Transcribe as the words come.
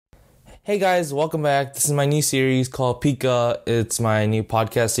Hey guys, welcome back. This is my new series called Pika. It's my new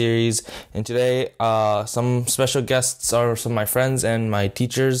podcast series. And today, some special guests are some of my friends and my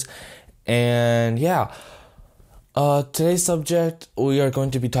teachers. And today's subject, we are going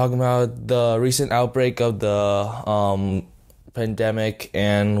to be talking about the recent outbreak of the pandemic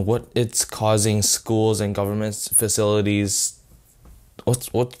and what it's causing schools and government facilities. What's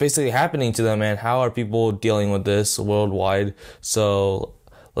basically happening to them and how are people dealing with this worldwide. So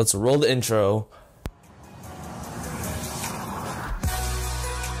let's roll the intro.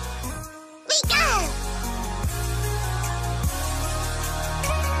 Pika!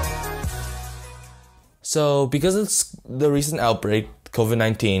 So, because it's the recent outbreak,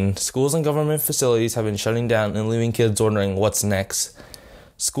 COVID-19, schools and government facilities have been shutting down and leaving kids wondering what's next.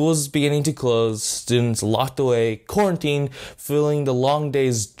 Schools beginning to close, students locked away, quarantined, feeling the long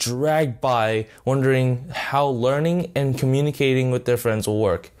days drag by, wondering how learning and communicating with their friends will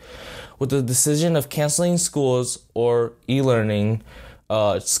work. With the decision of canceling schools or eLearning,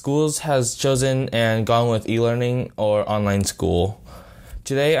 schools has chosen and gone with eLearning or online school.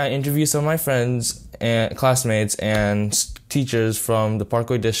 Today, I interviewed some of my friends and classmates and teachers from the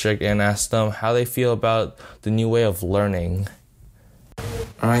Parkway District and asked them how they feel about the new way of learning.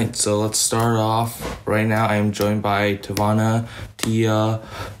 Alright, so let's start off. Right now, I am joined by Tivana, Tia,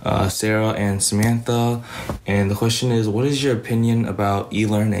 Sarah, and Samantha. And the question is, what is your opinion about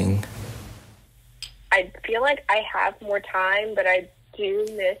e-learning? I feel like I have more time, but I do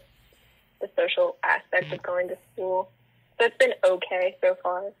miss the social aspect of going to school. So it's been okay so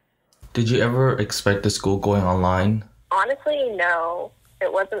far. Did you ever expect the school going online? Honestly, no.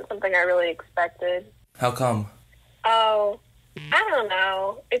 It wasn't something I really expected. How come? Oh, I don't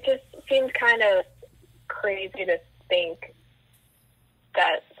know. It just seems kind of crazy to think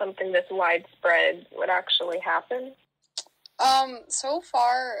that something this widespread would actually happen. So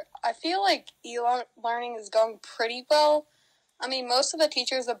far, I feel like e-learning is going pretty well. I mean, most of the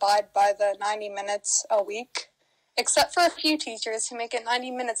teachers abide by the 90 minutes a week, except for a few teachers who make it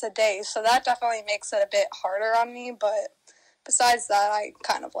 90 minutes a day, so that definitely makes it a bit harder on me, but besides that, I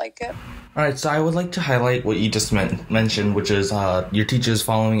kind of like it. Alright, so I would like to highlight what you just mentioned, which is your teachers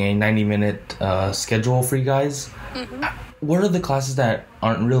following a 90-minute schedule for you guys. Mm-hmm. What are the classes that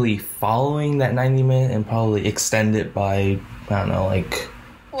aren't really following that 90-minute and probably extend it by, I don't know, like...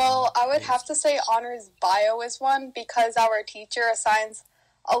 Well, I would have to say honors bio is one because our teacher assigns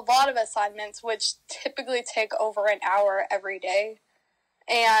a lot of assignments which typically take over an hour every day.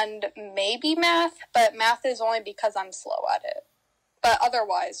 And maybe math, but math is only because I'm slow at it. But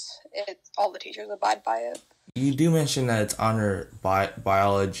otherwise, all the teachers abide by it. You do mention that it's honor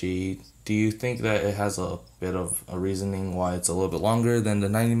biology. Do you think that it has a bit of a reasoning why it's a little bit longer than the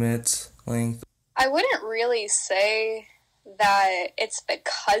 90 minutes length? I wouldn't really say that it's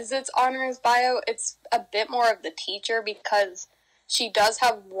because it's honors bio. It's a bit more of the teacher because she does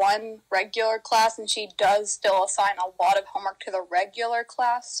have one regular class and she does still assign a lot of homework to the regular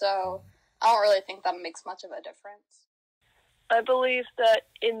class. So I don't really think that makes much of a difference. I believe that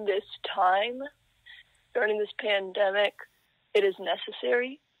in this time, during this pandemic, it is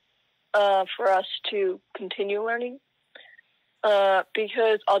necessary for us to continue learning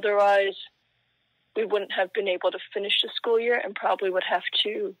because otherwise we wouldn't have been able to finish the school year and probably would have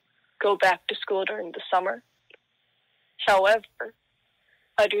to go back to school during the summer. However,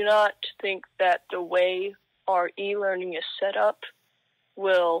 I do not think that the way our e-learning is set up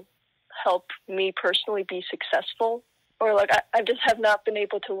will help me personally be successful. Or I just have not been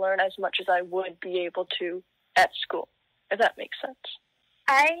able to learn as much as I would be able to at school, if that makes sense.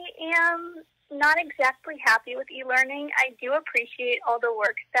 I am not exactly happy with e-learning. I do appreciate all the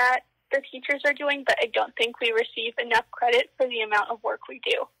work that the teachers are doing, but I don't think we receive enough credit for the amount of work we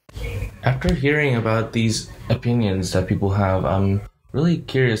do. After hearing about these opinions that people have, I'm really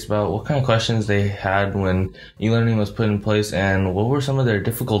curious about what kind of questions they had when e-learning was put in place and what were some of their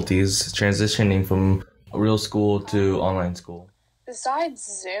difficulties transitioning from real school to online school.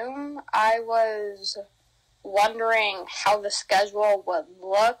 Besides Zoom, I was wondering how the schedule would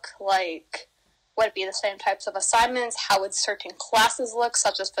look. Like, would it be the same types of assignments? How would certain classes look,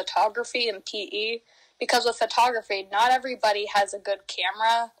 such as photography and PE? Because with photography, not everybody has a good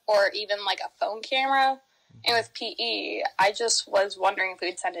camera or even like a phone camera. And with PE, I just was wondering if we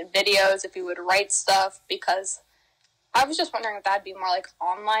would send in videos, if we would write stuff, because I was just wondering if that'd be more like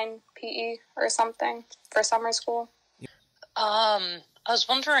online PE or something for summer school. I was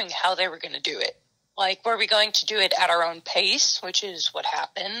wondering how they were going to do it. Like, were we going to do it at our own pace, which is what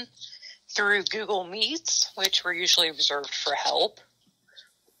happened, through Google Meets, which were usually reserved for help,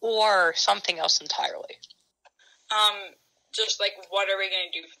 or something else entirely? just, like, what are we going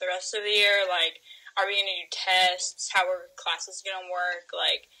to do for the rest of the year? Like, are we going to do tests? How are classes going to work?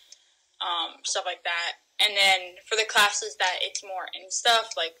 Like, stuff like that. And then for the classes that it's more in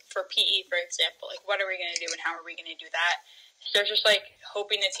stuff, like for PE, for example, like, what are we going to do and how are we going to do that? So just, like,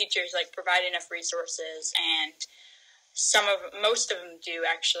 hoping the teachers, like, provide enough resources, and most of them do,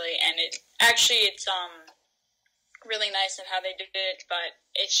 actually. And it's really nice in how they did it, but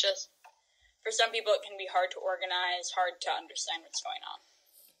it's just, for some people, it can be hard to organize, hard to understand what's going on.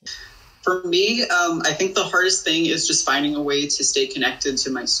 For me, I think the hardest thing is just finding a way to stay connected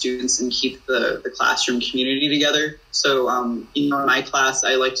to my students and keep the classroom community together. So, in my class,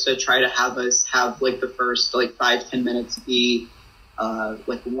 I like to try to have us have, like, the first, like, 5-10 minutes be,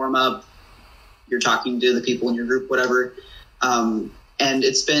 like, warm up. You're talking to the people in your group, whatever. And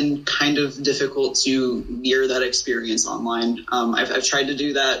it's been kind of difficult to mirror that experience online. I've tried to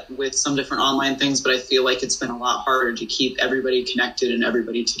do that with some different online things, but I feel like it's been a lot harder to keep everybody connected and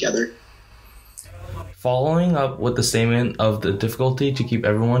everybody together. Following up with the statement of the difficulty to keep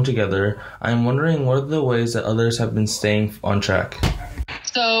everyone together, I'm wondering what are the ways that others have been staying on track?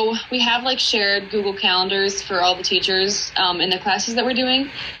 So we have, like, shared Google calendars for all the teachers in the classes that we're doing,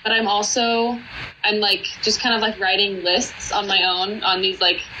 but I'm like just kind of like writing lists on my own on these,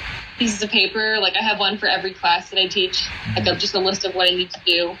 like, pieces of paper. Like, I have one for every class that I teach, like just a list of what I need to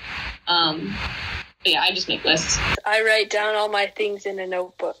do. But yeah, I just make lists. I write down all my things in a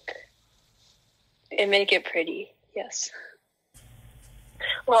notebook and make it pretty. Yes.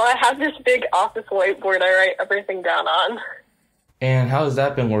 Well, I have this big office whiteboard I write everything down on. And how has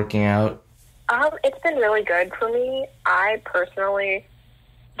that been working out? It's been really good for me. I personally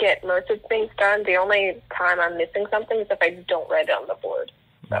get most of things done. The only time I'm missing something is if I don't write it on the board.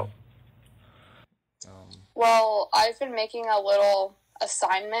 So. Well, I've been making a little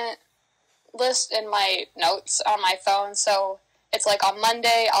assignment list in my notes on my phone. So it's like on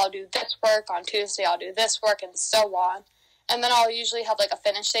Monday, I'll do this work. On Tuesday, I'll do this work, and so on. And then I'll usually have, like, a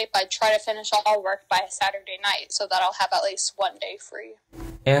finish date, but I try to finish all work by Saturday night so that I'll have at least one day free.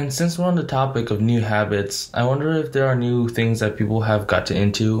 And since we're on the topic of new habits, I wonder if there are new things that people have gotten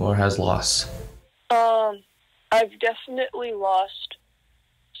into or has lost. I've definitely lost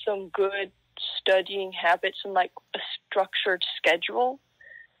some good studying habits and, like, a structured schedule,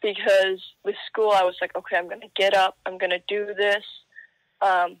 because with school I was like, okay, I'm going to get up, I'm going to do this.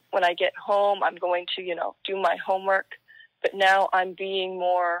 When I get home, I'm going to, do my homework. But now I'm being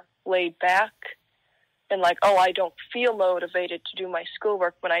more laid back and like, oh, I don't feel motivated to do my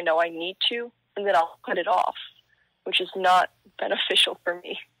schoolwork when I know I need to, and then I'll put it off, which is not beneficial for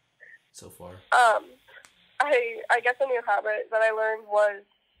me. So far. I guess a new habit that I learned was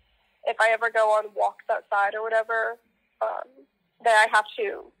if I ever go on walks outside or whatever, then I have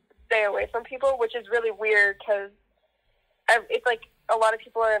to stay away from people, which is really weird because it's like a lot of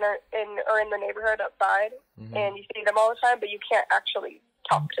people are in the neighborhood outside, mm-hmm. and you see them all the time, but you can't actually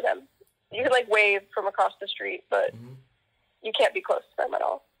talk to them. You can, like, wave from across the street, but mm-hmm. you can't be close to them at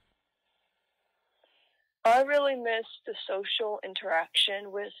all. I really miss the social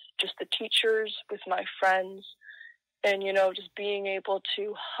interaction with just the teachers, with my friends, and, just being able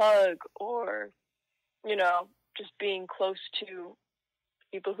to hug or, just being close to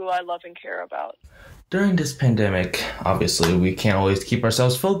people who I love and care about. During this pandemic, obviously, we can't always keep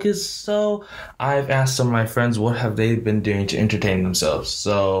ourselves focused, so I've asked some of my friends what have they been doing to entertain themselves.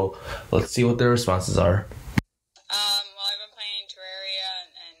 So let's see what their responses are. Well, I've been playing Terraria,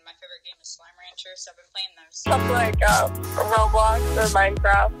 and my favorite game is Slime Rancher, so I've been playing those. Something like Roblox or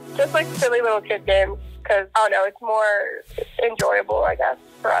Minecraft, just like silly little kid games, because, I don't know, it's more enjoyable, I guess,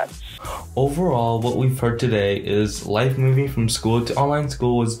 for us. Overall, what we've heard today is life moving from school to online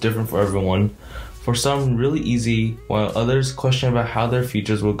school was different for everyone. For some, really easy, while others question about how their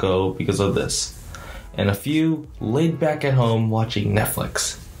futures will go because of this. And a few laid back at home watching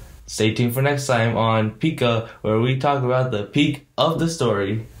Netflix. Stay tuned for next time on Pika, where we talk about the peak of the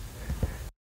story.